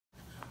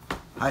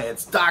Hi,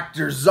 it's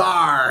Dr.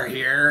 Czar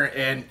here,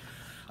 and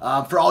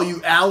for all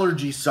you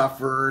allergy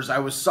sufferers, I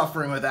was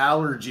suffering with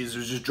allergies. It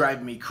was just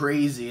driving me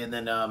crazy, and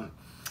then I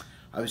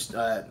was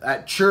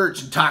at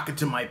church and talking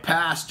to my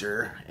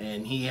pastor,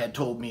 and he had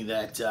told me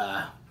that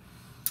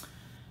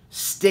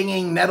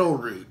stinging nettle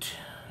root,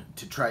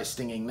 to try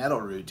stinging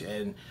nettle root,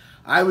 and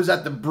I was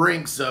at the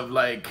brinks of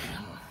like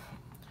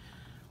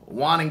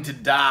wanting to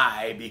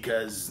die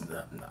because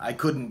I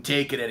couldn't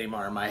take it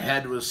anymore. My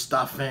head was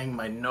stuffing,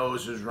 my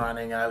nose was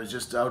running. I was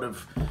just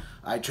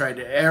I tried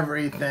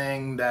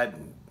everything that,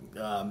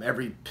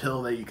 every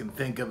pill that you can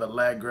think of,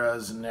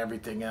 Allegras and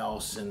everything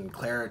else, and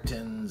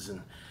Claritins,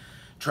 and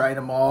tried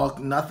them all.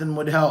 Nothing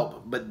would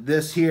help. But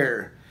this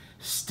here,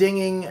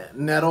 stinging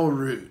nettle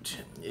root.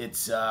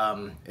 It's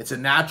a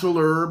natural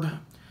herb.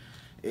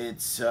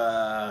 It's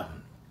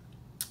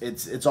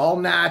all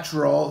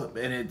natural,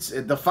 and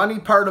the funny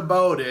part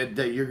about it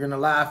that you're gonna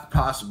laugh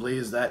possibly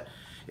is that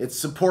it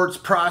supports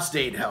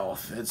prostate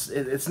health.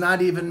 It's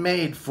not even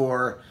made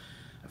for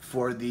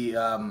the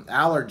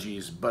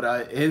allergies, but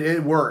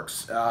it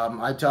works.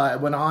 I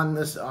went on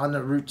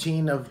the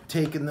routine of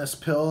taking this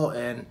pill,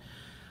 and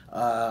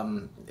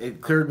it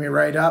cleared me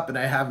right up, and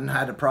I haven't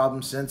had a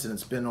problem since, and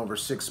it's been over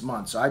 6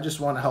 months. So I just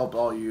want to help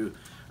all you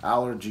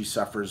allergy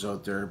sufferers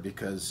out there,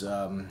 because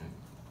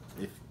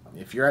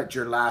if you're at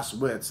your last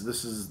wits,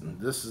 this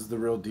is the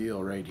real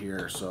deal right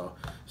here. So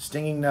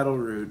stinging nettle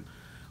root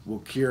will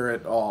cure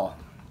it all,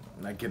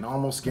 and I can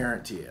almost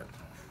guarantee it.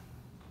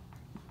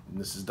 And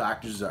this is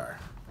Dr. Czar.